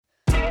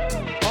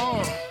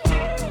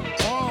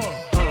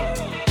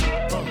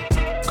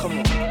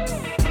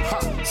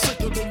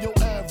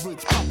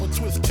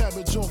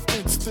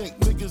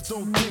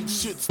don't think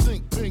shit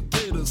stink, pink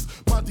gators.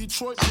 My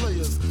Detroit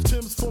players,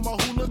 Tim's for my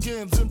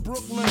hooligans in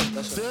Brooklyn.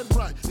 Dead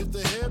right, if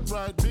the head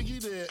right,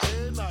 Biggie there,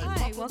 every night.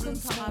 Hi, welcome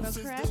to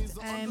AutoCorrect.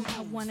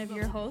 I'm one of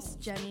your hosts,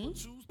 Jenny.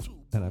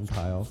 And I'm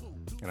Kyle.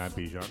 And I'm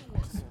Bijan.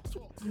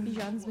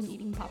 Bijan's been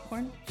eating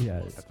popcorn.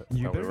 Yeah, you thought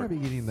we better were- not be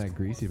eating that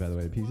greasy, by the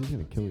way. PC's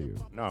gonna kill you.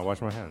 No, I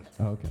wash my hands.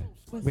 Oh, okay.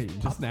 With Wait,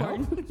 just now?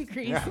 popcorn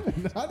grease. Yeah.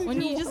 How did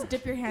When you you just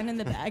dip your hand in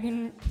the bag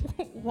and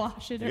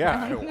wash it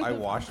Yeah, around. I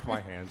washed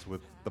my hands with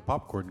the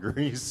popcorn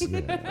grease.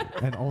 Yeah.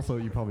 And also,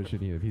 you probably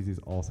shouldn't eat it. PC's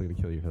also gonna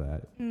kill you for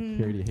that.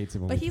 He already hates it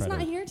when But we he's try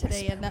not to here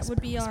today, and that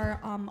would be our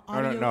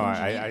audio No,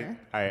 engineer.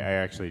 I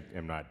actually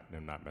am not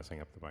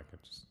messing up the mic. I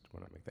just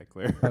want to make that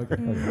clear. Okay.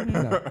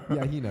 No,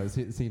 yeah, he knows.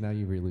 See, now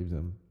you relieved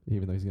him,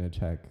 even though he's gonna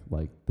check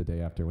like the day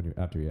after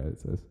after he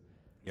edits this.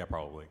 Yeah,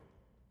 probably.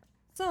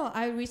 So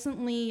I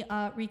recently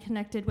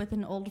reconnected with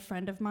an old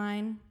friend of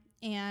mine,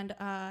 and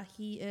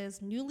he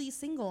is newly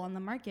single on the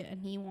market,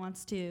 and he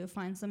wants to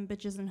find some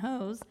bitches and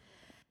hoes.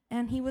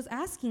 And he was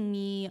asking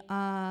me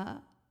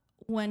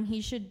when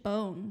he should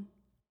bone,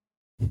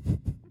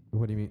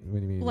 What do you mean? What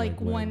do you mean? like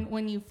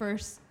when you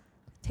first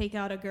take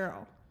out a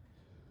girl.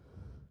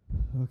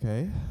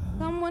 Okay.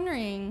 So I'm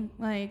wondering,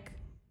 like,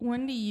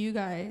 when do you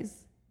guys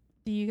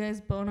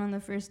bone on the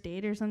first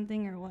date or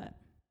something, or what?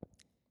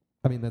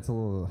 I mean, that's a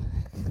little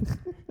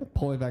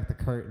pulling back the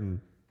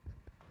curtain.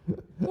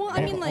 Well,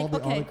 I mean, like, all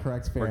okay. the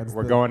correct fans.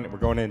 We're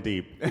going in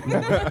deep.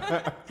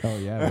 Oh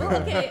yeah.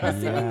 Well, okay,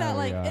 assuming that,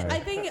 like, Yeah, we are. I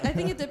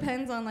think it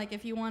depends on, like,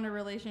 if you want a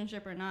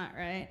relationship or not,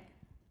 right?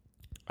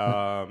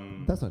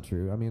 That's not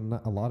true. I mean,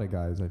 a lot of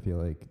guys I feel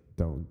like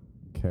don't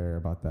care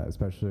about that,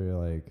 especially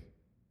like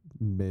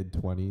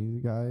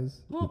mid-20s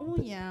guys. Well,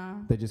 yeah,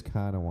 They just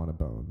kind of want to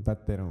bone.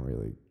 That they don't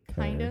really care.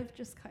 kind of,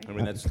 just kind I of.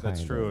 mean, that's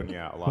Kind true, of. and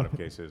yeah, a lot of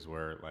cases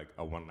where like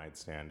a one night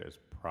stand is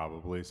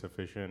probably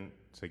sufficient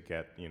to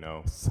get,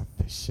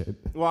 Sufficient.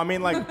 Well, I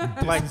mean, like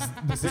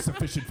This is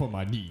sufficient for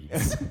my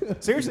needs.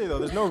 seriously though,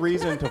 there's no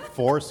reason to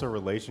force a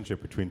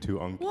relationship between two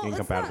Well,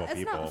 incompatible it's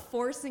people. not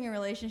forcing a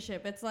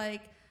relationship. It's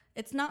like,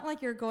 it's not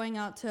like you're going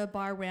out to a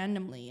bar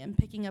randomly and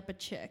picking up a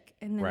chick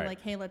and then Right.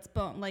 like, hey, let's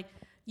bone. Like,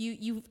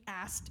 you've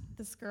asked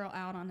this girl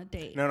out on a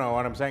date. No,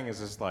 what I'm saying is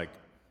just like,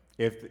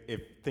 if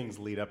things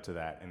lead up to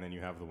that and then you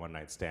have the one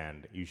night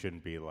stand, you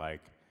shouldn't be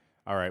like,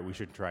 all right, we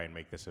should try and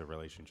make this a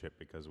relationship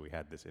because we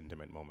had this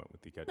intimate moment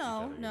with each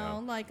other. you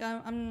know? Like I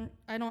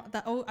don't.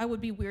 That I would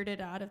be weirded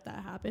out if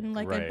that happened.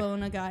 Like I'd Right.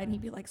 bone a guy and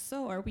he'd be like,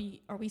 "So are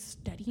we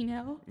steady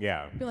now?"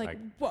 Yeah, Be like,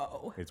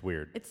 "Whoa, it's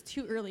weird. it's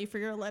too early for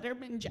your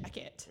Letterman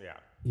jacket." Yeah.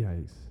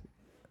 Yikes.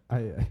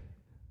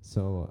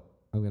 So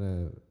I'm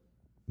gonna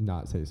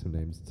not say some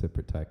names to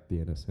protect the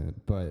innocent,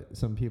 but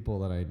some people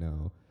that I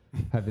know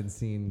have been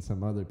seeing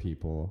some other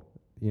people,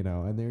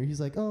 and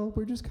he's like, oh,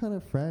 we're just kind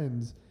of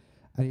friends.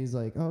 And he's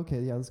like, oh, okay,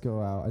 yeah, let's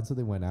go out. And so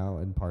they went out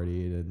and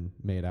partied and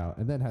made out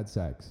and then had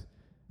sex,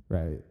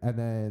 right? And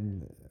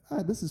then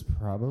this is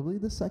probably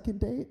the second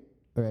date,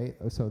 right?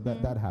 So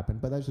that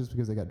happened, but that's just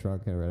because they got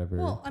drunk or whatever.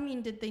 Well, I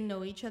mean, did they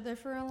know each other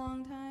for a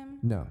long time?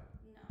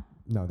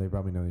 No, they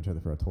probably known each other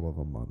for a total of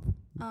a month.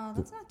 Oh,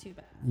 that's not too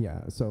bad.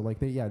 Yeah, so like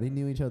they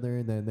knew each other,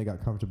 and then they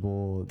got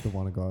comfortable. They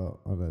want to go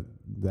out on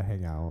the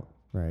hangout,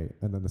 right?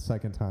 And then the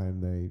second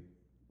time they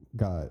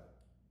got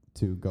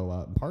to go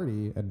out and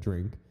party and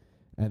drink,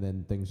 and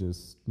then things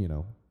just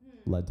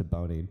led to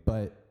boning.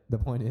 But the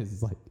point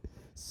is, like,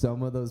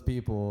 some of those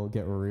people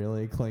get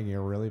really clingy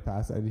really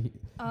fast, and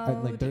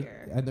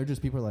Dear. they're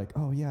just people are like,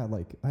 oh yeah,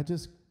 like I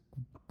just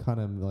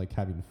kind of like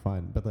having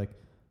fun, but like,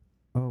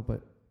 oh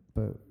but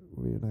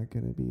we're not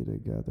gonna be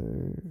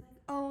together.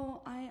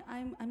 Oh,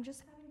 I'm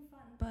just having fun,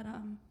 but why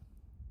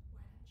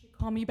didn't you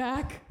call me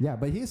back? Yeah,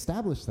 but he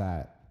established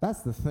that.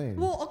 That's the thing.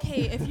 Well,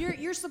 okay, if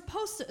you're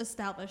supposed to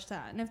establish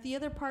that, and if the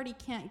other party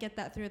can't get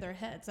that through their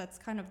heads, that's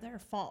kind of their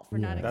fault for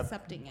not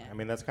accepting it. I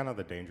mean, that's kind of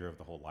the danger of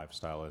the whole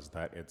lifestyle, is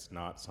that it's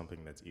not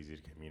something that's easy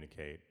to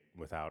communicate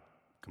without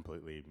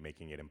completely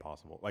making it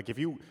impossible. Like if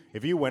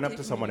you went up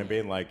to someone and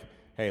being like,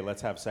 "Hey,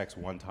 let's have sex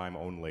one time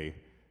only,"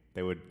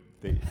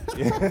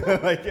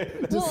 like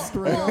just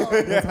straight up.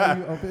 That's how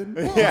you open.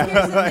 Well, Yeah,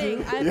 here's the like-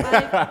 thing.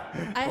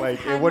 I've like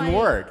had it wouldn't my-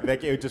 work.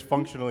 Like it just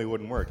functionally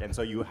wouldn't work, and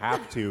so you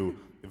have to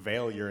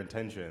veil your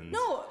intentions.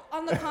 No,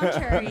 on the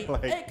contrary,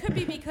 Like- it could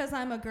be because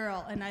I'm a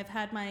girl and I've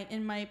had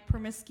in my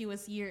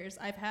promiscuous years,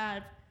 I've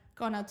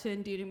gone out to a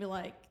dude and be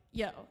like,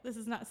 "Yo, this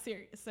is not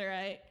serious, all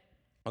right?"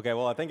 Okay,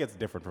 well, I think it's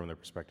different from the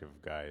perspective of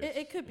guys.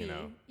 It could be, you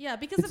know? yeah,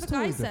 because It's if a guy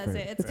totally says different.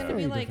 it, it's It's gonna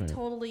be totally like different.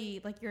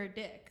 totally like you're a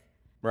dick.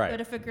 Right. But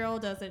if a girl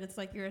does it, it's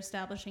like you're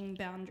establishing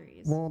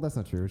boundaries. Well, that's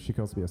not true. She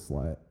could also be a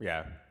slut.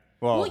 Yeah.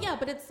 Well, yeah,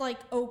 but it's like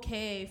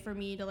okay for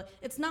me to like.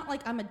 It's not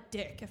like I'm a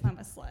dick if I'm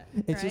a slut.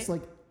 It's right? just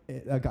like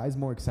a guy's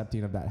more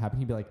accepting of that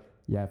happening. He'd be like,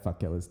 yeah,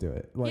 fuck it, let's do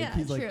it. Like Yeah,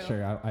 he's like, true.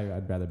 sure,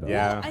 I'd rather go.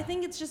 Yeah. Well, I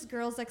think it's just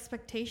girls'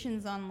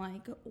 expectations on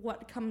like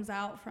what comes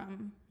out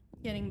from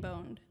getting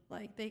boned.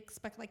 Like they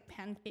expect like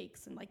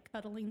pancakes and like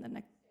cuddling the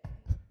next.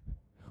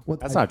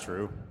 That's not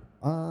true.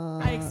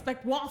 I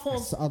expect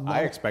waffles. a lot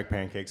I expect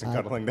pancakes and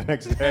cuddling the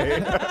next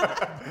day.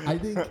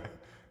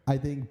 I I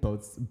think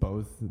both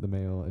the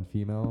male and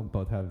female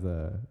both have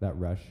that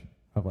rush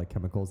of like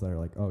chemicals that are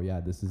like, oh yeah,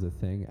 this is a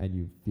thing, and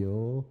you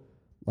feel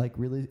like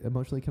really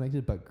emotionally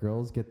connected. But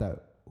girls get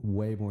that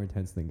way more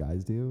intense than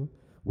guys do,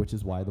 which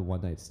is why the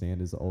one night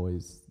stand is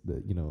always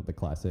the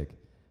classic.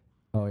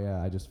 Oh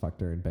yeah, I just fucked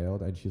her and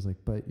bailed, and she's like,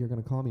 but you're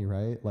gonna call me,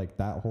 right? Like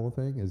that whole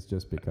thing is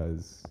just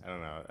because. I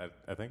don't know.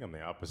 I think I'm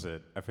the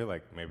opposite. I feel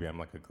like maybe I'm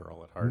like a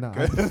girl at heart. No,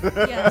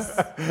 Yes,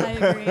 I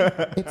agree.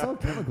 it's all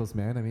chemicals,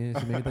 man. I mean,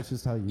 maybe that's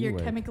just how you You're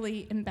work.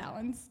 chemically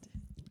imbalanced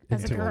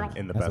as a Into girl.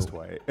 In the As best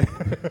way.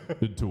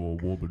 into a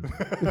woman.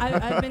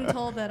 I've been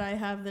told that I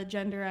have the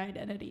gender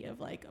identity of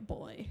like a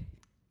boy.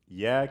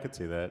 Yeah, I could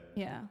see that.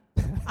 Yeah.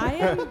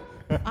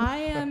 I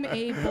am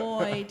a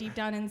boy deep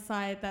down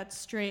inside that's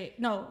straight.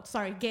 No,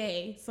 sorry,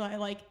 gay. So I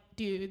like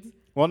dudes.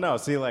 Well, no,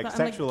 see, like But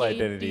I'm a sexual gay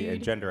identity and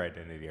dude. gender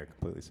identity are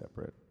completely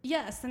separate.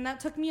 Yes, and that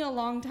took me a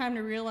long time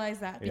to realize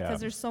that because Yeah.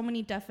 there's so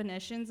many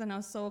definitions and I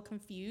was so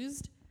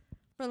confused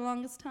for the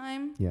longest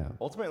time. Yeah.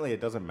 Ultimately, it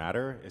doesn't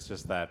matter. It's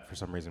just that for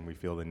some reason we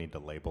feel the need to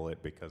label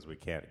it because we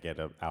can't get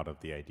out of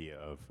the idea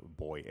of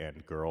boy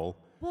and girl.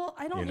 Well,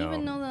 I don't You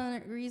even know. know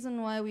the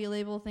reason why we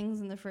label things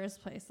in the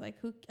first place. Like,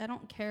 I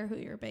don't care who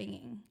you're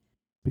banging.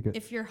 Because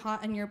If you're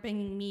hot and you're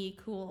banging me,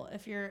 cool.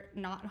 If you're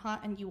not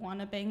hot and you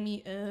want to bang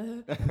me,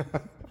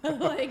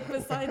 like,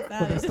 besides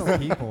that, they're it's still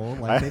people.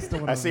 Like they still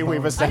I wanna see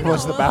we've know-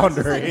 established the well, it's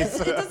just like,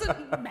 boundaries. it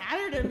doesn't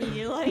matter to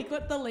me, like,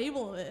 what the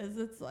label is.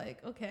 It's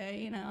like,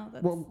 okay,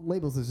 that's... Well,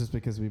 labels is just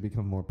because we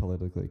become more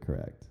politically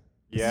correct.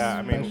 Yeah,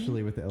 I mean,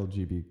 Especially with the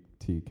LGBT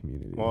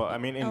community. well, I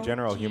mean, in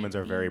general, humans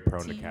are very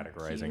prone to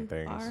categorizing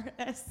things.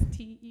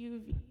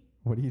 RSTUV.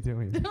 what are you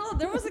doing? No,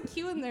 there was a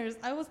Q in there.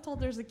 I was told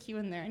there's a Q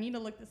in there. I need to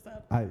look this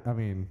up. I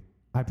mean,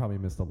 I probably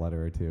missed a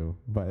letter or two,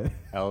 but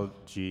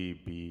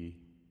LGBTQ.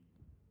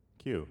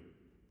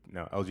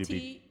 No,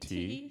 LGBT.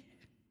 T.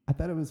 I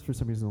thought it was for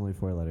some reason only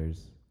 4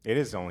 letters. It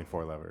is only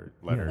 4 letters.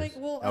 Like,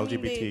 well, I mean,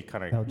 LGBT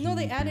kind of. No,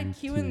 they added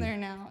Q in LGBT. there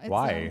now. It's,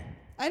 Why?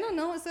 I don't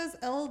know. It says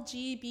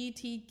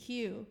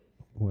LGBTQ.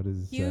 What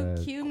is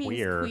Q means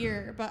Queer.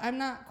 queer, but I'm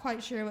not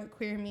quite sure what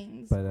queer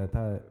means. But I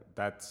thought,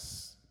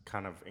 That's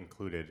kind of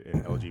included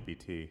in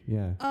LGBT.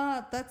 yeah.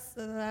 That's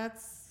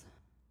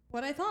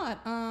what I thought.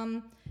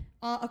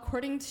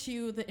 According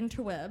to the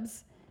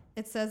interwebs,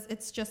 it says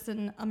it's just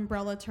an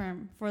umbrella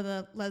term for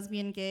the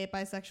lesbian, gay,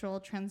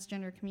 bisexual,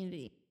 transgender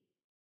community.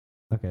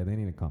 Okay, they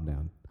need to calm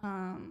down.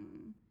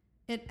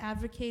 It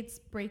advocates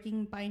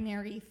breaking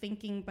binary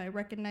thinking by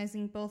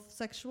recognizing both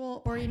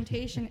sexual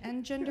orientation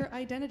and gender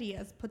identity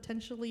as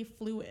potentially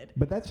fluid.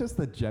 But that's just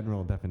the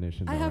general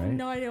definition, though, I have right?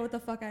 no idea what the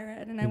fuck I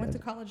read, and I went to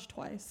college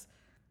twice.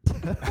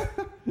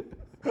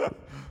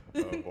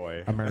 Oh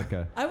boy.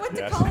 America. I went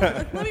to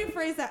college. Let me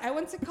phrase that. I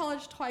went to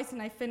college twice,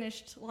 and I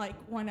finished like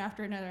one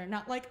after another.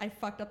 Not like I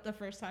fucked up the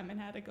first time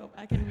and had to go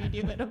back and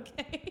redo it.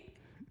 Okay.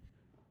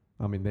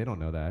 I mean, they don't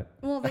know that.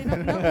 Well, they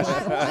don't know.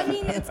 I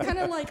mean, it's kind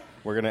of like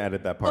We're gonna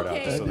edit that part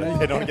Okay, out so well, that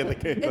they don't get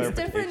the it's different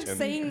clarification.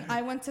 saying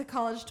I went to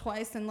college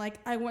twice and like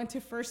I went to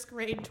first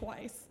grade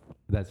twice.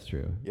 That's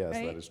true. Yes,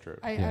 Right? that is true.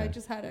 I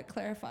just had to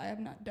clarify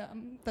I'm not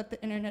dumb. That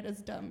the internet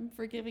is dumb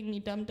for giving me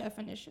dumb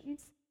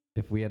definitions.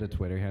 If we had a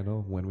Twitter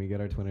handle, when we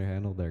get our Twitter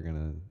handle, they're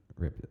gonna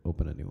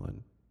open a new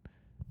one.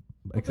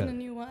 Open a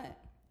new what?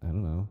 I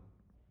don't know.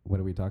 What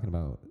are we talking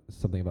about?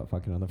 Something about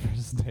fucking on the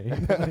first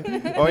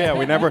date. Oh yeah,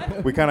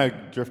 we kind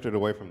of drifted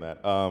away from that.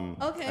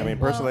 Okay, I mean,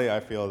 well- personally, I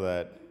feel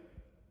that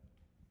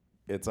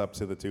it's up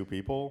to the two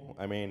people.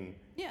 I mean,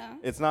 Yeah.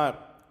 it's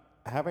not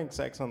having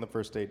sex on the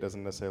first date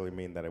doesn't necessarily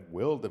mean that it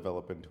will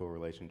develop into a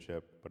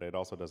relationship, but it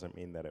also doesn't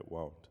mean that it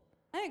won't.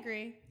 I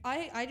agree.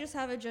 I just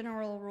have a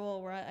general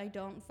rule where I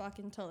don't fuck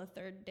until the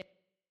third date.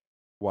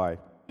 Why?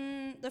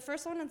 The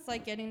first one, it's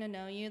like getting to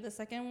know you. The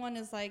second one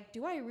is like,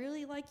 do I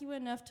really like you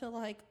enough to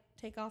like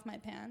take off my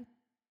pants?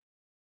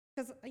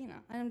 Because,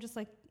 I'm just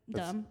like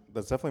dumb.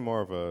 That's definitely more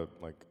of a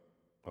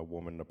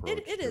woman approach.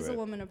 It to is a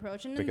woman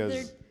approach. And then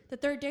Because- the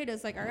third date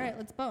is like, all right,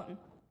 let's bone.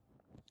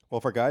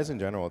 Well, for guys in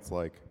general, it's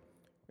like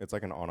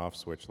an on-off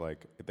switch.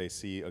 Like they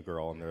see a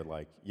girl and they're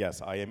like,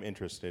 "Yes, I am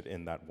interested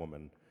in that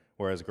woman."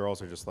 Whereas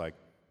girls are just like,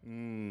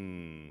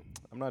 "I'm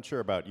not sure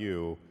about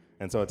you,"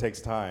 and so it takes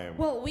time.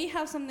 Well, we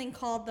have something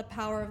called the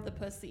power of the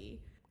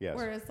pussy. Yes.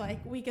 Where it's like,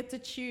 we get to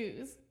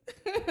choose.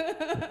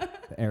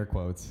 Air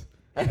quotes.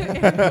 Air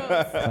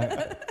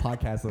quotes.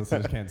 Podcast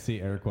listeners can't see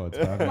air quotes.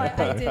 But I'm Well, gonna I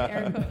put did it.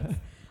 air quotes.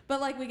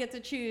 But like, we get to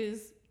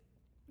choose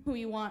who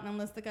we want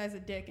unless the guy's a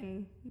dick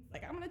and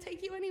like, I'm going to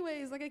take you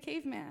anyways, like a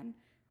caveman.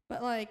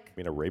 But like, I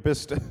mean, a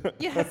rapist.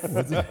 yes,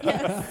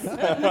 yes.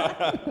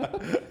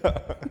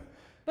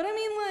 But I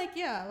mean, like,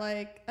 yeah,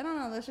 like, I don't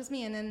know, that's just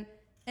me. And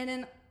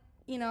then,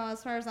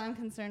 as far as I'm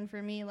concerned,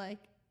 for me, like,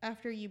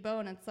 after you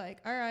bone, it's like,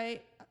 all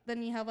right,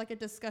 then you have like a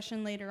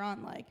discussion later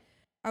on, like,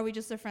 are we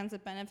just a friends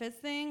with benefits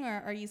thing,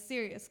 or are you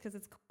serious? Because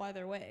it's cool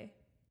either way,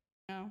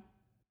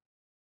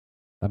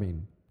 I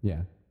mean,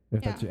 yeah.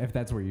 Yeah. If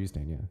that's where you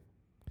stand, yeah.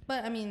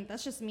 But I mean,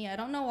 that's just me. I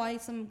don't know why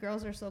some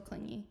girls are so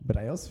clingy. But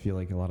I also feel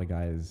like a lot of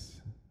guys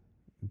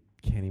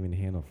can't even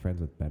handle friends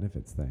with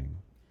benefits thing.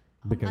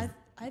 Because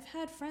I've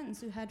had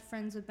friends who had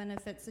friends with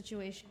benefit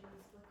situations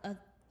with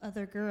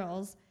other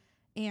girls,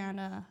 and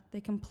they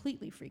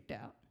completely freaked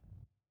out.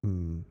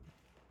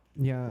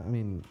 Yeah, I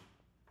mean,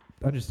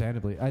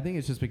 understandably. I think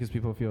it's just because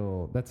people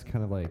feel that's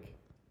kind of like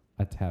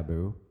a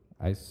taboo,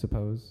 I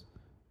suppose,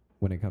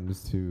 when it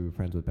comes to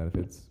friends with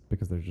benefits,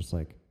 because they're just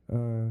like,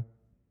 oh,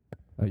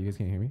 you guys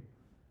can't hear me?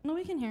 No,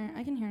 we can hear.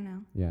 I can hear now.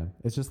 Yeah,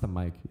 it's just the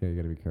mic. Yeah, you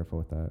got to be careful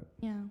with that.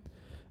 Yeah.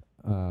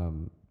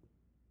 Can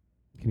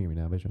you hear me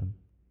now, Bijan?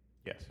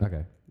 Yes.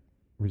 Okay.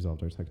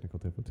 Resolved our technical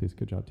difficulties.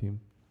 Good job, team.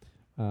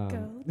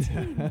 Go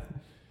team.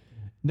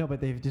 No, but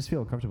they just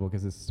feel uncomfortable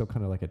because it's still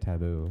kind of like a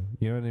taboo.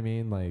 You know what I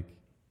mean? Like,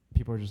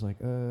 people are just like,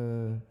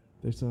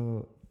 they're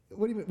so...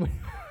 What do you mean?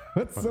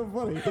 What's so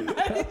funny?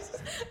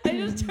 I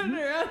just turned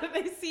around and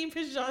I see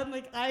Bijan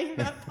like eyeing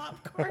that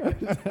popcorn.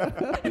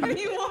 And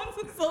he wants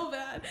it so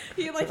bad.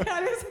 He like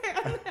had his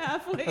hand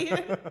halfway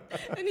in.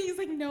 And he's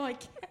like, no, I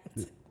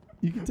can't.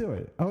 You can do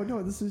it. Oh,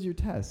 no, this is your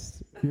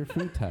test. Your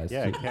food test.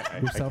 Yeah, Your I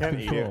can't eat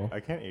self-control. it. I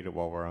can't eat it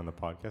while we're on the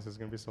podcast. It's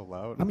gonna be so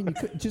loud. I mean, you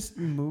could just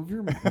move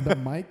the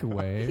mic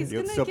away. He's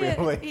You'll gonna still be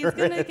able to hear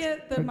get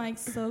it. the mic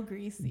so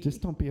greasy.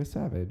 Just don't be a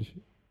savage.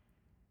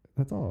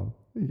 That's all.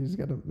 You just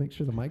got to make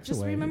sure the mic's Just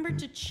away. remember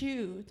to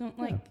chew. Don't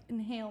like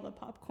inhale the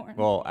popcorn.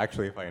 Well,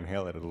 actually, if I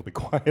inhale it, it'll be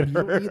quieter.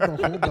 You need to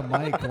hold the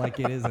mic like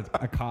it is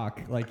a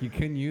cock. Like you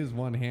can use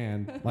one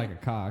hand like a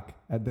cock,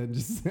 and then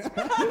just.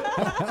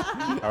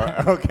 All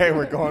right, okay,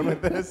 we're going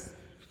with this.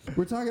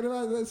 We're talking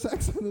about the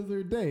sex on the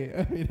third date.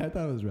 I mean, I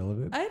thought it was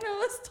relevant. I know,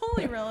 it's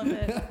totally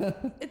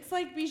relevant. It's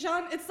like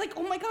Bijan, it's like,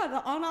 oh my God,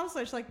 the on-off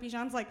switch. Like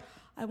Bijan's like,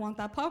 I want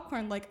that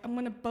popcorn. Like, I'm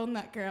going to bone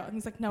that girl. And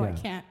he's like, no, I Yeah.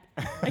 can't.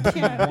 I You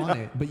can't. want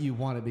it, but you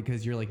want it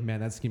because you're like, man,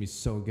 that's gonna be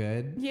so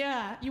good.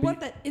 Yeah, you But want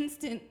that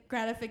instant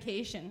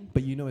gratification.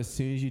 But you know, as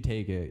soon as you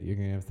take it, you're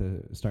gonna have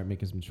to start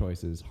making some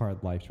choices,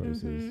 hard life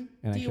choices. And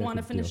Do you actually want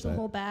to have deal finish with the that.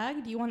 whole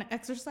bag? Do you want to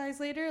exercise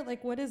later?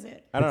 Like, what is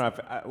it? I don't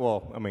know.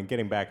 Well, I mean,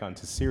 getting back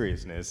onto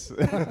seriousness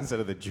instead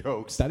of the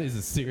jokes. That is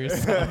a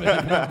serious topic.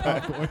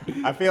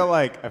 I feel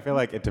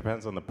like it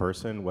depends on the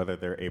person whether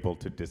they're able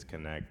to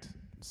disconnect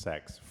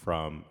sex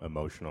from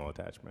emotional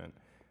attachment.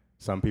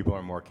 Some people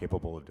are more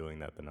capable of doing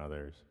that than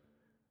others.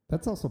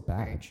 That's also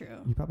bad. Very true.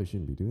 You probably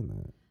shouldn't be doing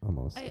that.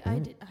 Almost.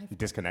 I've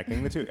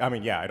Disconnecting the two. I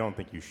mean, yeah, I don't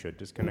think you should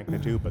disconnect the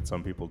two, but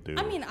some people do.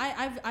 I mean,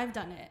 I've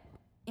done it,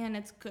 and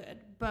it's good.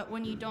 But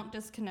when you don't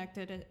disconnect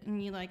it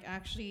and you like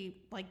actually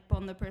like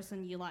bone the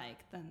person you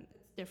like, then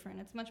it's different.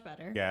 It's much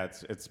better. Yeah,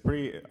 it's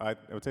pretty. I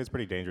would say it's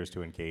pretty dangerous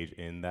to engage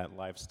in that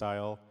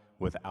lifestyle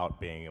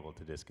without being able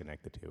to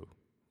disconnect the two.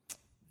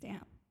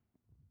 Damn.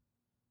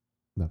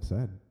 Enough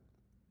said.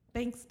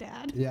 Thanks,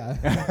 Dad.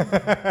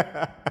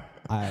 Yeah.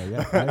 I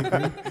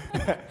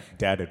agree.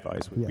 Dad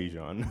advice with Yeah.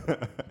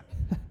 Bijan.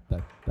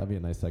 That'd be a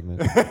nice segment.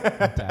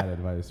 Dad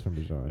advice from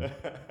Bijan.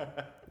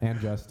 And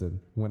Justin.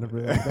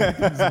 Whenever that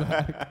comes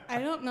back. I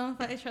don't know if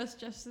I trust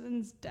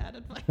Justin's dad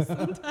advice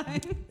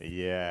sometimes.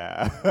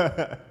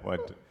 Yeah.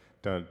 What?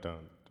 Don't.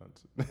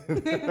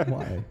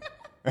 Why?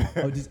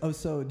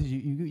 So did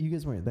you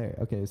guys weren't there.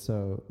 Okay,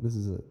 so this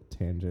is a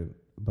tangent,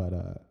 but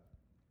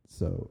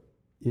so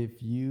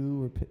if you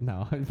were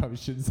no, I probably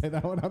shouldn't say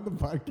that one on the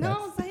podcast.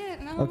 No, say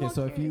it. No. Okay, I'm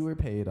so all if you were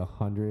paid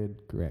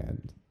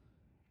 $100,000,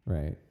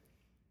 right,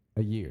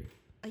 a year,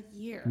 a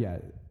year. yeah,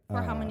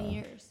 For how many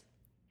years?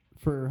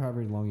 for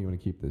however long you want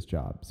to keep this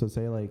job. So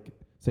say like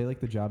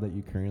the job that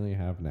you currently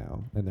have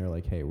now, and they're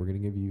like, hey, we're gonna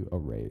give you a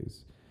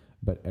raise,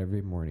 but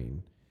every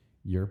morning,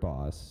 your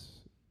boss,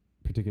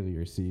 particularly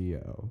your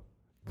CEO,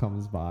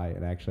 comes by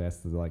and actually has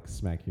to like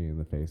smack you in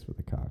the face with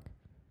a cock.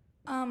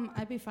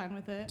 I'd be fine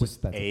with it.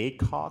 Just that's A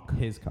cock?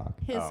 his cock.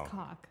 His Oh.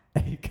 cock.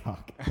 A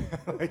cock.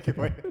 Like,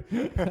 wait.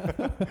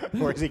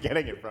 Where's he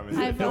getting it from? Is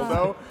it a I've,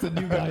 dildo? It's a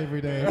new guy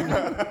every day.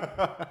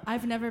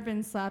 I've never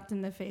been slapped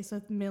in the face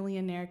with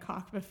millionaire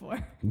cock before.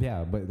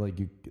 Yeah, but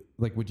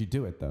would you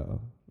do it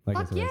though? Like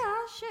Fuck I said, yeah,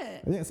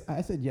 shit. Yes,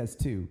 I said yes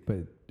too, but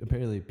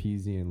apparently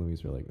PZ and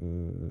Luis were like,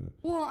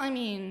 Well, I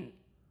mean,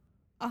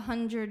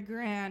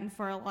 $100,000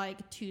 for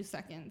like 2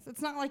 seconds.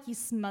 It's not like he's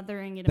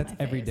smothering it That's in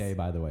my every face. day,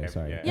 by the way. Every-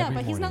 Sorry. yeah. Yeah, Every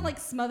but he's not morning.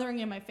 like smothering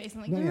it in my face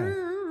and like.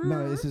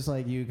 No, it's just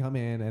like you come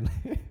in and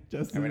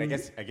just. I mean, I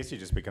guess you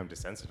just become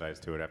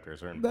desensitized to it after a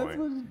certain That's point.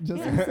 what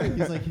Justin said.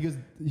 He's like,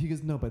 he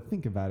goes, no, but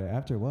think about it.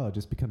 After a while, it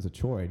just becomes a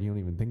chore, and you don't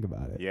even think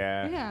about it.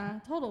 Yeah. Yeah,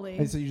 totally.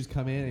 And so you just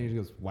come in and he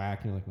just goes whack,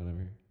 and you're like,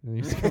 whatever. And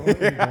you just go on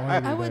your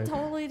I would day.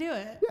 totally do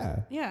it. Yeah.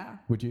 Yeah.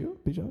 Would you,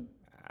 Bijan?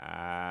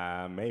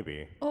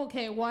 Maybe.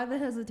 Okay, why the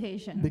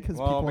hesitation? Because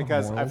Well, people have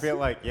because I morals. feel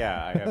like,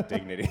 yeah, I have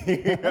dignity.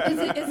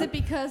 Is it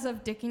because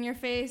of dick in your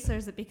face, or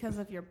is it because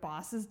of your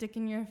boss's dick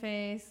in your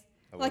face?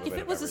 A Like, little if bit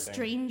it of was a everything.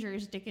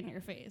 stranger's dick in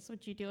your face,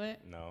 would you do it?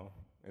 No,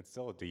 it's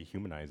still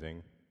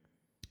dehumanizing.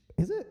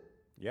 Is it?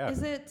 Yeah.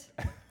 Is it?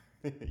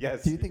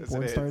 Yes. Do you think yes,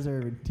 porn it is. stars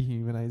are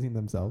dehumanizing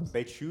themselves?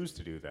 They choose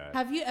to do that.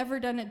 Have you ever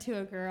done it to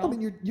a girl? I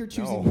mean, you're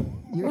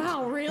choosing. You're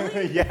Wow,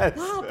 really? Yes.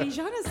 Wow,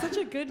 Bijan is such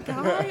a good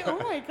guy. Oh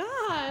my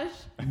gosh.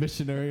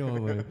 missionary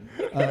only.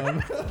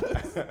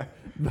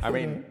 I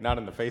mean, not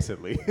in the face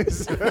at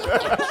least.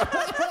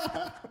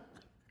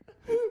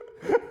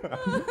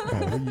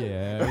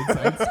 yeah.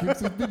 Inside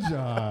Scoops with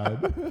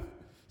Bijan.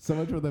 So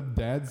much for them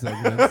dad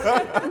segments.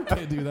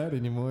 Can't do that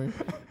anymore.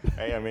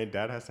 Hey, I mean,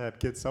 Dad has to have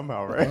kids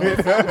somehow, right?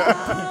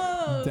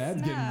 Oh,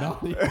 Dad's getting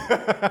snap. naughty.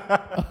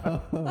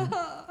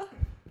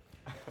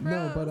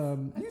 No,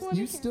 but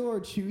you still are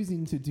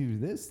choosing to do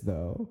this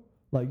though.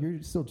 Like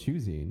you're still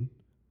choosing.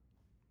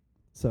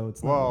 So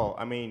it's not Well,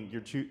 I mean,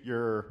 you're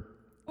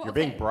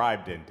being okay.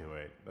 bribed into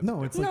it. That's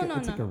no, it's like No,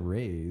 it's like no. a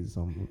raise.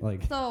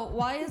 Like So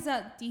why is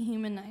that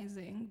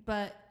dehumanizing?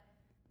 But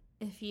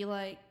if he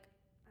like,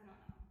 I don't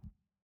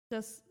know,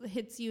 just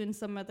hits you in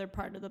some other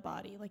part of the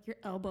body, like your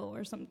elbow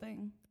or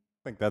something.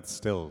 I think that's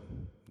still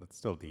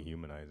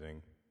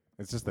dehumanizing.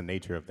 It's just the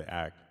nature of the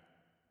act.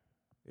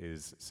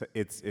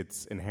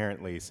 It's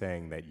inherently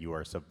saying that you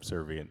are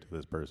subservient to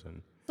this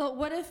person. So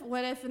what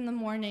if in the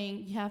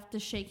morning you have to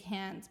shake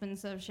hands, but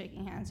instead of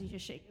shaking hands, you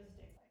just shake his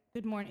dick?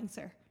 Good morning,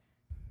 sir.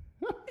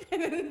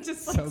 And then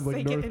just like sounds like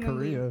shake it North and then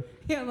leave. Korea.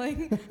 Yeah, like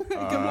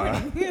good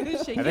morning.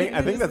 Shake I it think and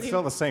I then think just that's leave.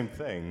 still the same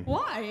thing.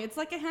 Why? It's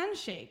like a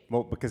handshake.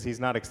 Well, because he's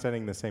not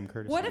extending the same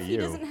courtesy What to if you. he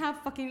doesn't have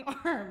fucking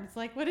arms?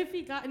 Like, what if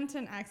he got into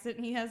an accident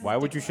and he has? Why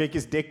would you shake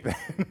his dick then?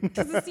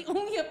 Because it's the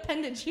only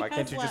appendage he Why has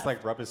can't you left. just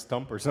like rub his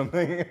stump or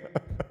something?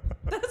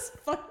 That's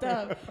fucked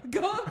up.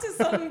 Go up to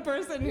some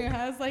person who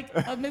has like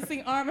a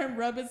missing arm and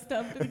rub his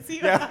stump and see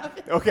what Yeah.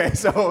 happens. Okay,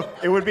 so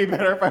it would be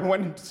better if I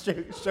went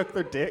and shook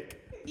their dick.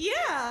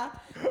 Yeah,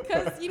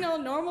 because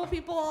normal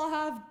people all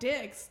have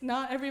dicks.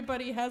 Not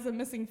everybody has a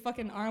missing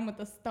fucking arm with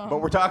a stump.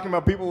 But we're talking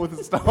about people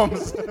with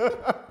stumps.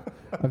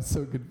 I'm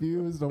so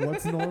confused on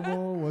what's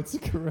normal, what's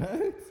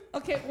correct.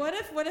 Okay, what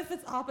if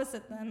it's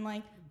opposite then?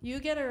 Like you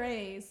get a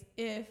raise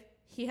if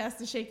he has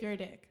to shake your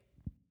dick.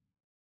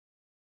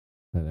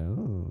 I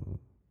know.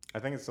 I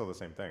think it's still the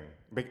same thing.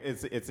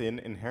 It's an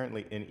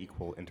inherently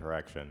unequal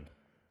interaction.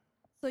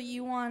 So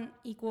you want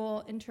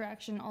equal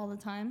interaction all the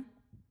time?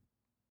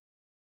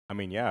 I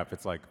mean, yeah, if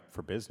it's like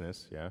for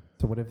business, yeah.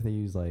 So what if they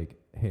use like,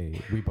 hey,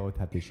 we both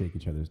have to shake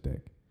each other's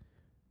dick?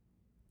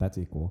 That's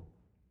equal.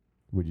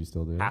 Would you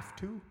still do it? Have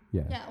to?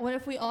 Yeah. Yeah. What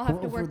if we all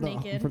have to for work the,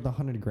 naked? for the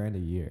 $100,000 a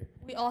year.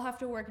 We all have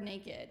to work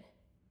naked,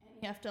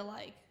 and you have to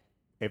like.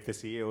 If the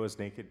CEO is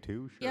naked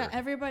too, sure. Yeah,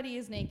 everybody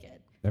is naked.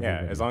 Yeah,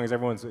 Everybody. as long as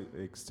everyone's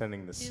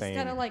extending the You same.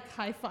 just gotta like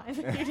high five.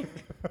 You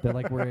They're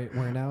like we're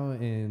now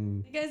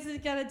in. guys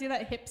just gotta do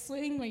that hip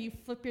swing where you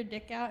flip your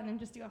dick out and then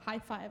just do a high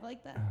five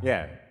like that.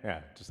 Yeah,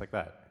 just like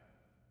that.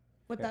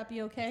 Would that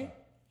be okay?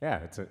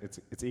 Yeah,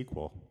 it's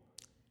equal.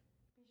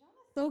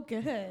 So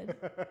good.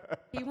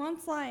 He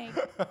wants like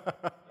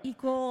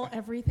equal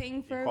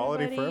everything for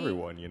Equality everybody. for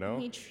everyone, you know?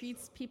 And he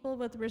treats people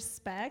with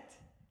respect.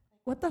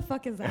 What the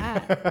fuck is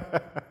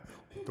that?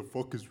 What the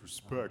fuck is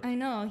respect? I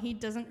know he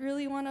doesn't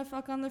really want to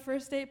fuck on the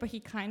first date, but he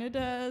kind of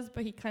does,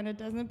 but he kind of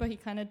doesn't, but he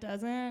kind of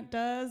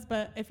does.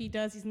 But if he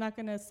does, he's not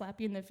gonna slap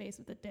you in the face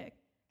with a dick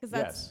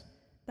because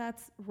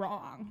that's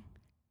wrong.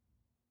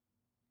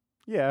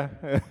 Yeah.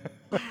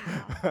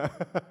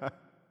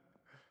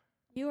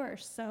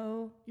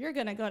 You're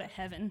gonna go to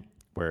heaven.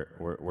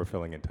 We're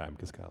filling in time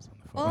because Kyle's on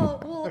the phone. Oh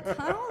well,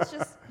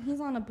 Kyle's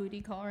he's on a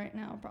booty call right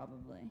now,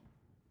 probably.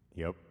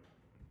 Yep.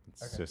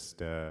 Let's just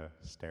stare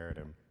at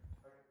him.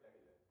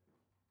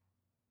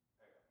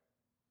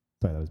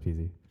 Sorry, that was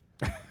PZ.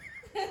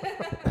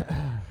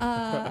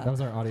 That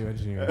was our audio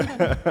engineer.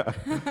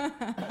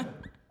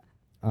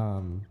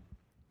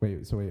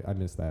 Wait, I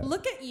missed that.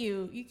 Look at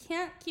you. You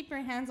can't keep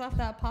your hands off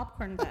that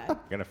popcorn bag. I'm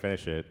gonna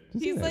finish it.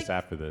 He's Just like-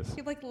 after this.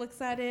 He like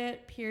looks at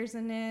it, peers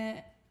in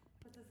it,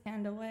 puts his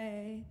hand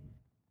away,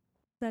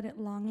 looks at it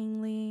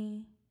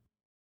longingly.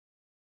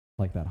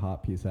 Like that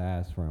hot piece of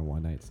ass for a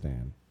one night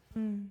stand.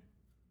 Mm.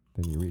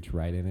 Then you reach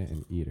right in it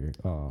and eat her.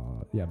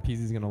 Oh, yeah,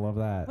 PZ's gonna love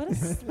that. What a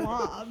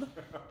slob.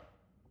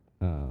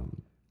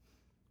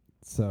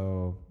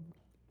 So,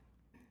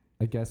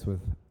 I guess with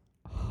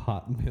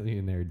hot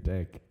millionaire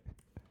dick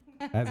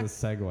as a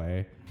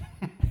segue,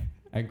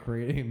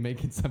 and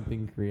making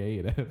something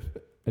creative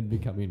and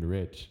becoming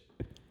rich.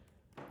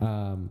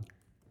 Yeah,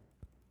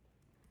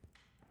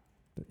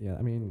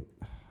 I mean,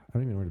 I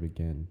don't even know where to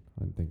begin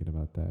on thinking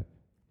about that.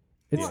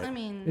 Well, I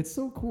mean, It's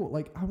so cool.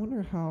 Like, I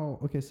wonder how.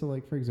 Okay, so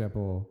like for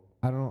example,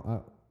 I don't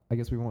know. I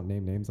guess we won't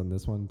name names on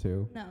this one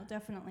too. no,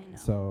 definitely no.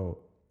 So,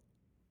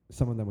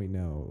 someone that we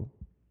know,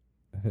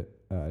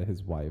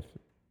 his wife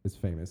is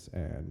famous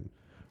and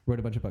wrote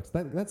a bunch of books.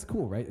 That's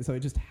cool, right? So it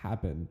just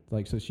happened.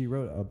 Like, so she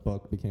wrote a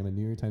book, became a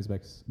New York Times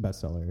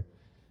bestseller,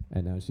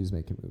 and now she's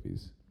making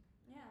movies.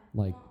 Yeah.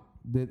 Like,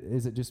 well,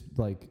 is it just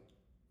like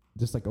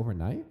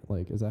overnight?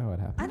 Like, is that how it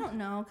happened? I don't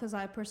know because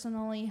I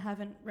personally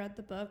haven't read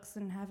the books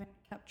and haven't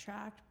kept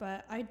track,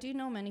 but I do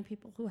know many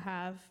people who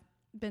have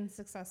been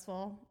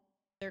successful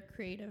in their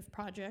creative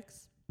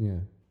projects. Yeah.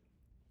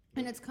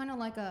 And it's kind of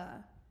like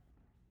a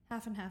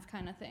half and half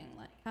kind of thing.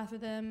 Like half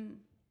of them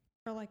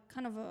are like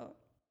kind of a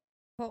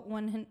quote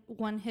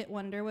one hit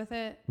wonder with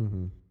it, Mm-hmm.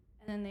 and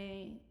then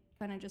they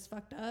kind of just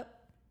fucked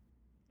up.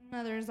 And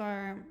others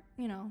are,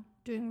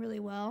 doing really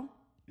well.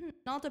 It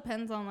all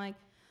depends on like,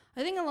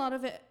 I think a lot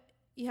of it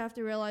you have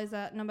to realize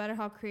that no matter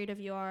how creative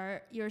you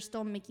are, you're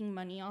still making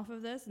money off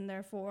of this, and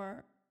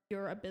therefore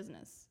you're a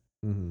business.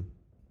 Mm-hmm.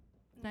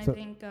 And So I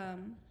think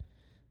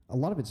a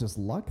lot of it's just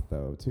luck,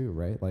 though, too,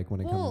 right? Like when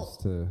it comes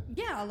to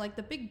yeah, like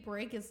the big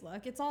break is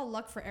luck. It's all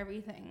luck for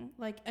everything.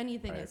 Like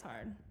anything Right. is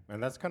hard.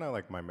 And that's kind of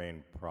like my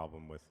main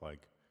problem with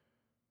like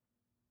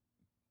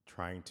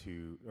trying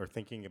to or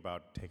thinking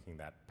about taking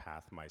that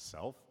path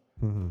myself,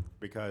 mm-hmm.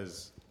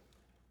 because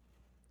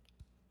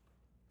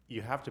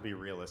you have to be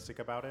realistic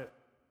about it,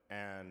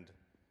 and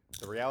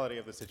the reality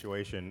of the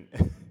situation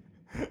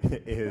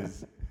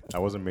is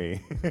that wasn't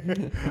me.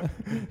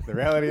 The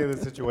reality of the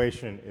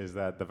situation is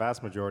that the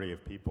vast majority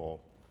of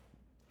people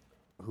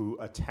who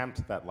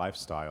attempt that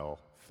lifestyle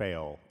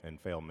fail and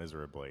fail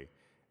miserably.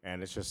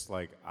 And it's just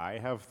like, I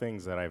have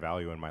things that I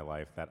value in my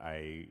life that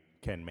I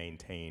can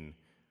maintain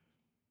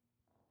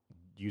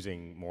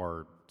using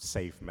more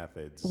safe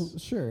methods. Well,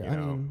 sure. you I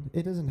know? mean,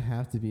 it doesn't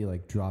have to be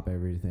like drop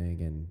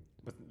everything and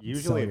But sell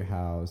usually, your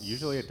house.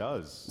 usually it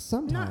does.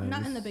 Sometimes.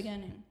 Not in the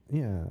beginning.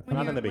 Yeah. When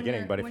Not in you're- the when beginning,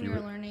 you're- but if when you you're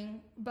re-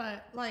 learning,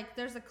 but like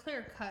there's a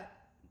clear cut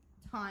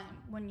time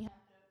when you have to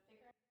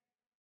figure it.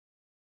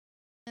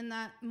 And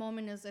that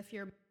moment is if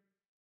you're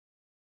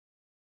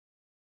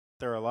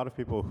There are a lot of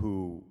people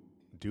who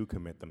do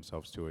commit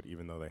themselves to it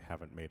even though they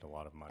haven't made a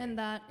lot of money. and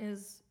that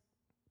is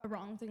a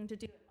wrong thing to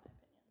do.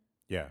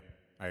 Yeah,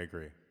 I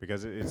agree.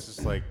 Because it's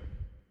just like,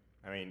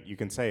 I mean, you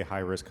can say high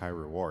risk, high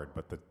reward,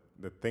 but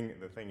the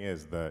thing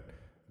is that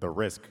the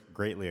risk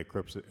greatly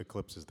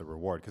eclipses the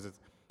reward. Because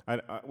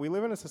we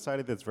live in a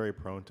society that's very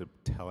prone to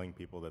telling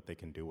people that they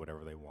can do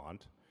whatever they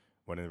want,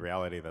 when in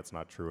reality that's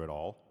not true at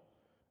all.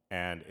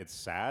 And it's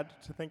sad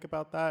to think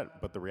about that,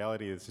 but the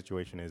reality of the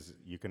situation is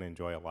you can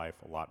enjoy a life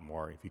a lot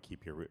more if you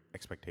keep your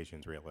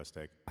expectations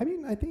realistic. I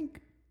mean, I think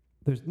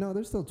there's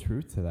still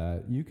truth to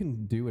that. You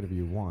can do whatever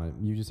you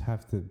want. You just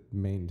have to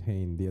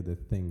maintain the other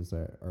things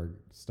that are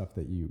stuff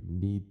that you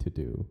need to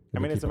do. I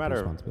mean, it's a matter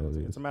of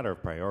responsibilities. it's a matter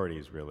of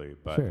priorities, really.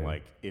 But Sure.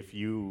 like, if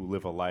you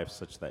live a life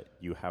such that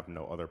you have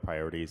no other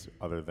priorities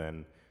other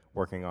than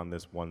working on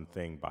this one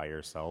thing by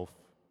yourself,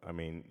 I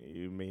mean,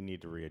 you may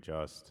need to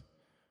readjust.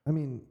 I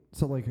mean,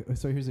 so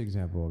here's an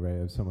example,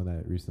 right, of someone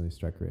that recently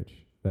struck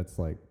rich. That's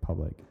like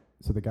public.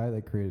 So the guy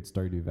that created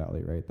Stardew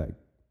Valley, right? That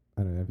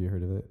I don't know. Have you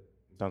heard of it?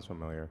 Sounds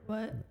familiar.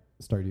 What?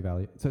 Stardew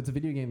Valley. So it's a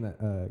video game that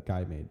a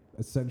guy made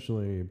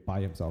essentially by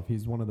himself.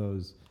 He's one of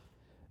those.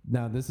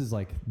 Now this is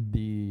like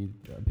the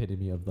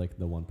epitome of like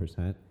the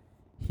 1%.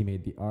 He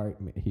made the art.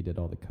 He did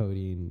all the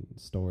coding,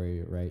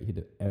 story, right? He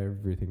did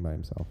everything by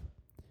himself.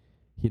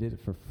 He did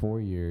it for 4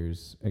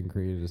 years and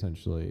created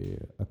essentially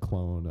a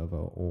clone of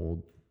an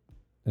old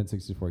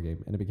N64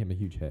 game, and it became a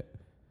huge hit.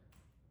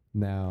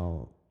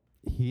 Now,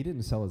 he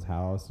didn't sell his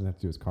house, didn't have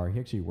to do his car. He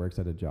actually works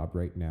at a job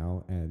right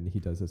now, and he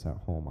does this at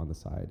home on the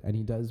side. And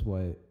he does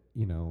what,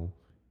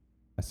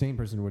 a sane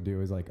person would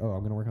do is like, oh, I'm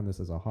going to work on this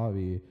as a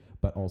hobby,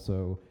 but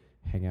also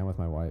hang out with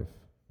my wife,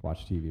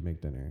 watch TV,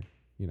 make dinner,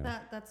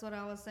 That's what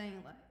I was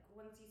saying. Like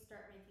once you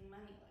start making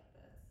money like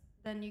this,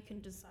 then you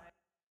can decide.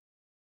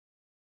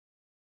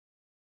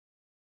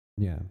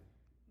 Yeah.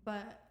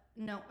 But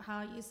note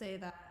how you say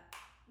that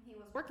he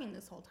was working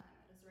this whole time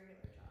at his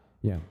regular job.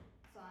 Yeah.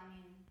 So I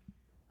mean,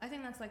 I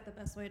think that's like the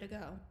best way to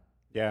go.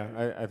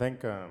 Yeah, I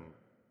think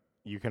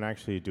you can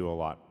actually do a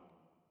lot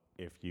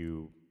if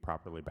you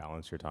properly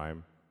balance your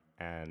time,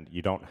 and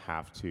you don't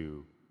have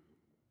to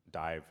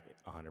dive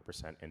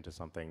 100% into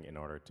something in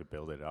order to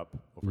build it up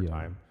over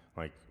time.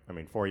 Like, I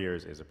mean, 4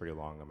 years is a pretty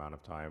long amount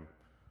of time,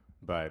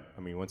 but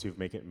I mean, once you've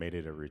made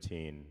it a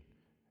routine,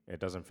 it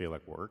doesn't feel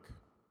like work.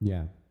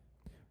 Yeah.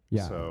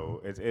 Yeah.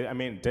 So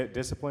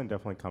discipline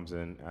definitely comes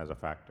in as a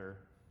factor,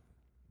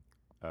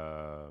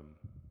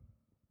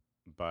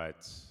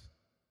 but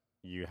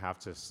you have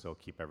to still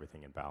keep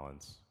everything in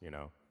balance.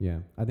 Yeah.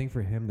 I think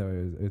for him,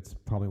 though, it's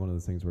probably one of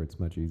those things where it's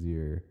much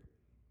easier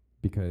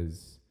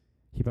because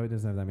he probably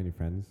doesn't have that many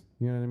friends.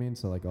 You know what I mean?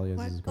 So, like, all he has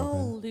is his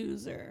girlfriend.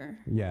 Loser.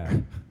 Yeah.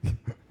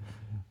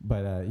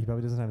 But he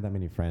probably doesn't have that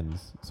many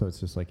friends. So it's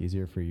just, like,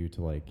 easier for you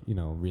to, like,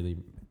 really...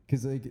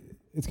 Because, like,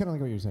 it's kind of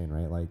like what you're saying,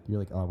 right? Like, you're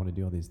like, oh, I want to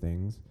do all these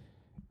things.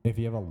 If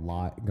you have a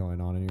lot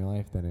going on in your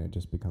life, then it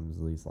just becomes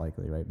least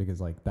likely, right? Because,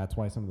 like, that's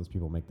why some of those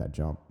people make that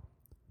jump.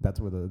 That's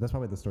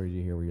probably the stories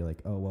you hear where you're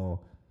like, oh,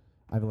 well,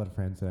 I have a lot of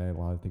friends and I have a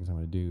lot of things I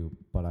want to do,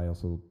 but I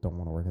also don't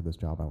want to work at this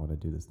job. I want to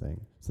do this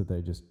thing. So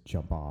they just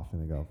jump off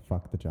and they go,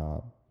 fuck the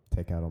job,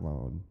 take out a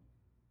loan.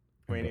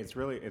 I mean, it's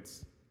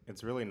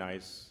really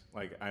nice.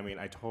 Like, I mean,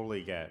 I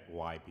totally get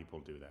why people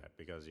do that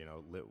because,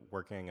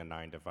 working a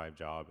 9-to-5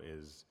 job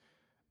is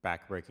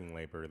backbreaking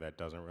labor that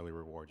doesn't really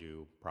reward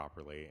you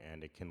properly,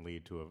 and it can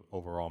lead to an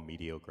overall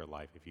mediocre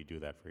life if you do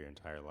that for your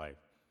entire life.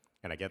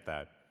 And I get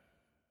that.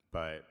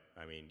 But,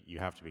 I mean, you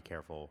have to be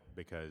careful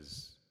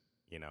because,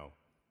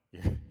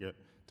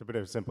 to put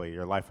it simply,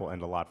 your life will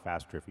end a lot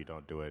faster if you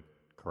don't do it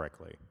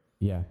correctly.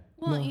 Yeah.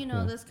 Well,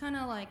 this kind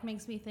of like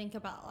makes me think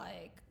about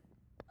like,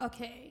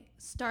 okay,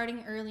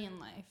 starting early in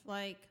life,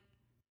 like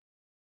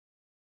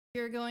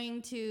you're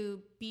going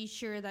to be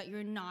sure that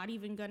you're not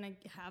even going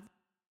to have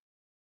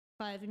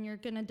and you're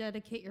gonna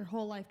dedicate your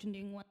whole life to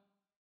doing one.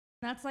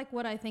 That's like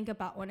what I think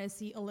about when I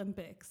see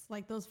Olympics.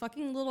 Like those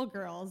fucking little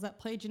girls that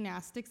play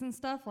gymnastics and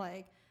stuff,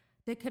 like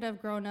they could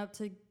have grown up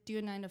to do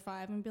a 9 to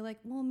 5 and be like,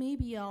 well,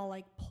 maybe I'll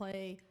like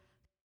play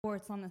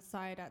sports on the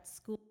side at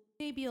school.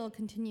 Maybe I'll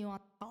continue on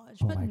college.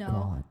 Oh but my no,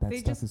 God, that they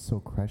stuff just is so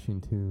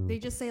crushing too. they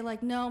just say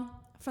like, no,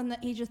 from the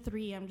age of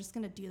 3, I'm just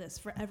gonna do this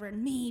forever,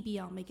 and maybe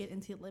I'll make it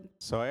into Olympics.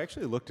 So I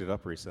actually looked it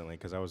up recently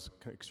because I was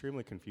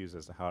extremely confused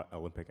as to how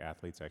Olympic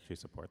athletes actually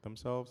support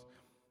themselves.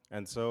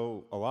 And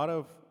so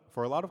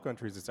for a lot of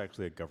countries, it's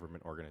actually a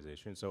government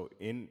organization. So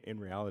in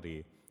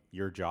reality,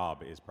 your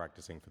job is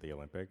practicing for the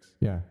Olympics.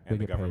 Yeah, they And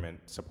the get paid. government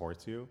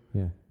supports you.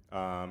 Yeah.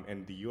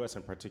 In the U.S.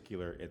 in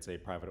particular, it's a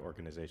private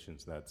organization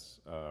that's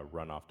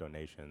run off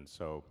donations.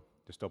 So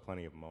there's still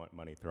plenty of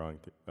money flowing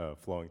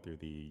through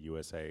the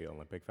USA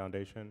Olympic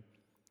Foundation.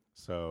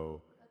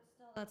 So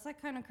That's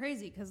like kind of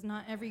crazy because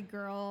not every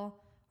girl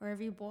or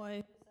every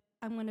boy,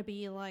 I'm going to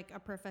be like a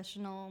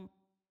professional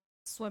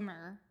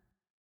swimmer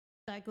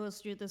that goes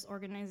through this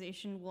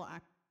organization will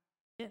act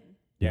in.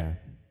 Yeah.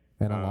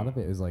 And a lot of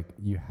it is like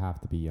you have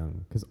to be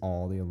young because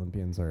all the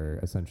Olympians are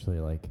essentially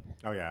like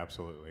oh yeah,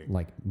 absolutely.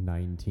 like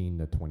 19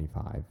 to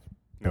 25.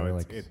 No,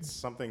 They're it's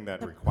something that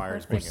The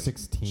requires or being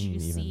 16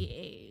 Juicy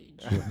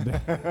even.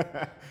 age.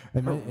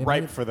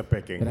 ripe for the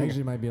picking. It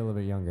actually might be a little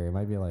bit younger. It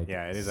might be like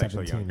Yeah, it is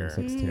actually 17 or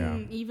younger. 16. Yeah.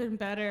 Even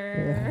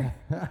better.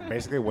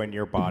 Basically, when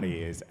your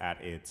body is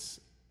at its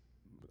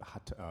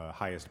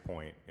highest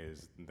point,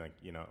 is like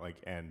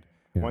and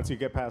Yeah. once you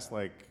get past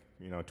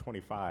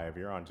 25,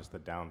 you're on just a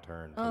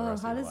downturn. For the Oh,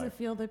 rest how of your does it life.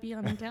 feel to be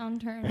on a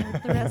downturn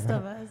with the rest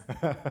of us?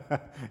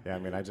 Yeah, I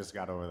mean, I just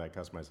got over that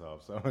cuss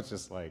myself, so it's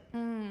just like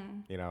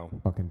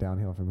Fucking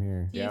downhill from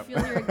here. Do you Yep.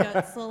 feel your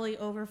gut slowly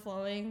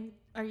overflowing?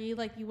 Are you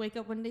like, you wake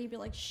up one day, you be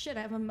like, shit,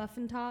 I have a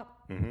muffin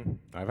top?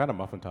 I've had a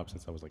muffin top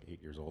since I was like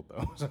 8 years old,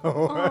 though. So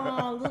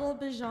Oh, little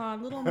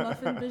Bijan, little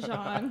muffin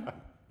Bijan.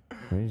 Why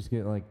don't you just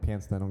get like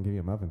pants that don't give you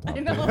a muffin top? I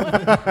know.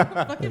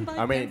 Fucking buy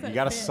I mean, pants you that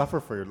gotta fit. suffer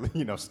for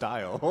your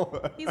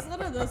style. He's one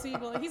of those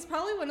people. He's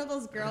probably one of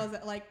those girls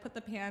that like put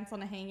the pants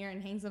on a hanger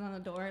and hangs it on the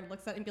door and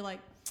looks at it and be like,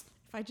 if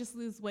I just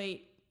lose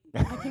weight,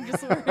 I can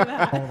just wear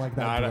that. Oh, like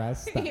that No, I don't-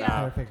 dress, that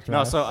Yeah. perfect dress.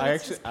 No, so I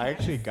That's just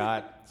actually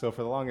got so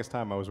for the longest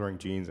time I was wearing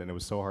jeans and it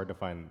was so hard to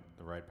find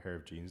the right pair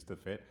of jeans to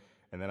fit.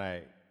 And then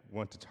I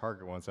went to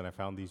Target once and I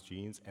found these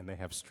jeans and they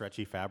have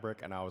stretchy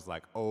fabric and I was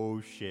like, oh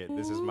shit,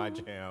 this is my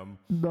jam.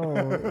 no,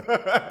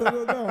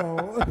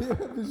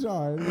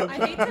 Bijan. I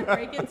hate to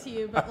break it to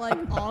you, but like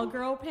all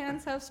girl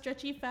pants have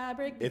stretchy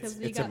fabric because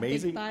we It's got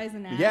amazing. big thighs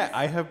and ass. Yeah,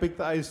 I have big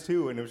thighs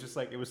too, and it was just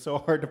like it was so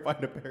hard to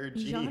find a pair of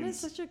Bijan is jeans.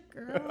 such a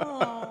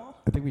girl.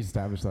 I think we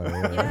established that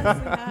earlier.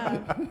 Yes, we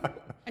have.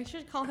 I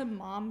should call him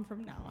mom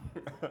from now on.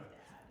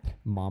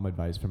 Mom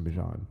advice from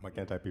Bijan. Why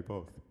can't I be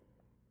both?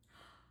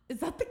 Is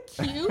that the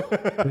Q?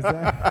 Is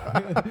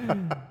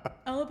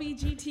that?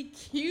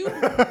 LBGTQ? Q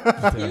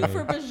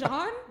for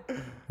Bijan?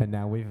 And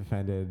now we've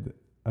offended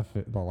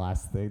the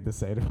last thing to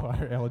say to our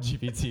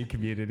LGBT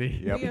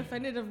community. Yep. We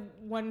offended of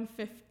one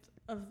fifth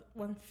of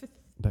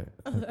There,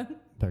 them.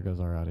 there goes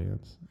our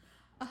audience.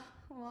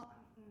 Well,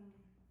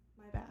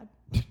 my bad.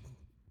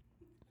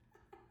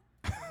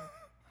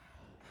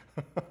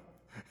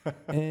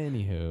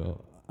 Anywho,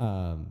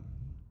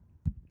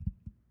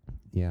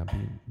 yeah,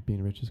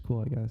 being rich is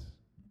cool, I guess.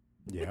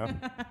 Yeah.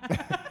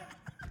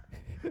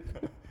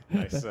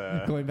 Nice.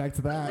 Going back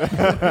to that.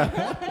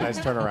 Nice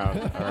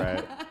turnaround. All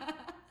right.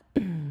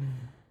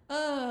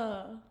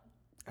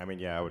 I mean,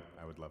 yeah, I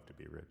would love to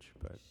be rich,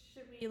 but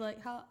Should we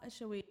like how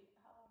should we?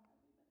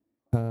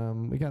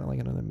 We got like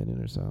another minute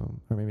or so,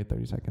 or maybe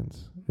 30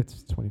 seconds.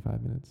 It's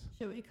 25 minutes.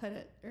 Should we cut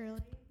it early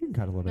You can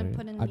cut a little and bit.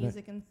 put in I'm not-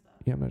 music and stuff?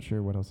 Yeah, I'm not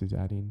sure what else he's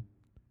adding,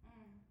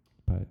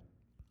 but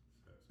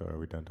so are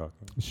we done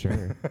talking?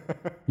 sure.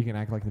 You can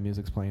act like the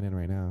music's playing in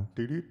right now.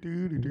 So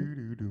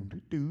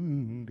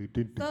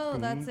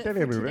that's it for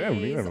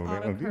today's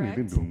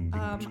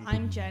autocorrect.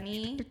 I'm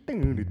Jenny.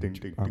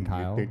 I'm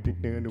Kyle. I'm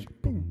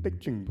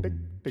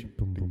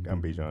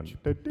Bijan.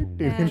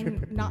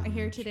 And not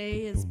here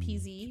today is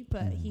PZ,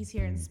 but he's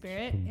here in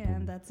spirit,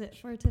 and that's it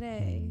for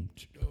today.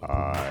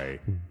 Bye.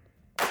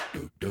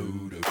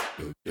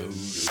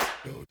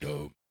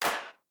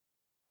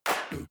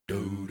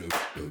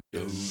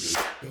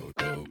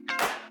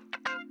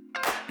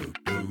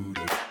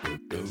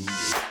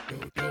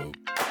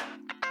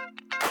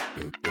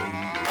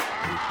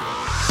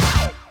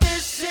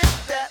 This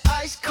is that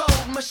ice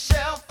cold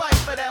Michelle fight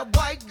for that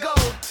white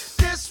gold.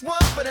 This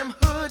one for them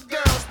hood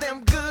girls,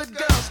 them good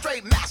girls,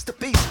 straight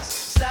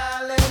masterpieces.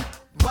 Stylin',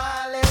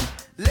 wildin',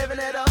 living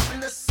it up in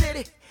the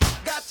city.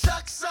 Got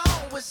Chuck's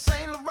on with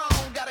Saint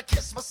Laurent. Gotta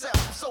kiss myself,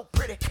 I'm so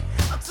pretty.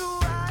 I'm too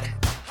hot.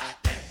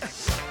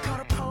 Call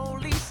the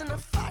police and the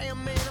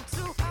fireman. I'm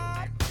too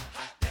hot.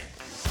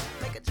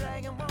 Make a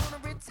dragon walk.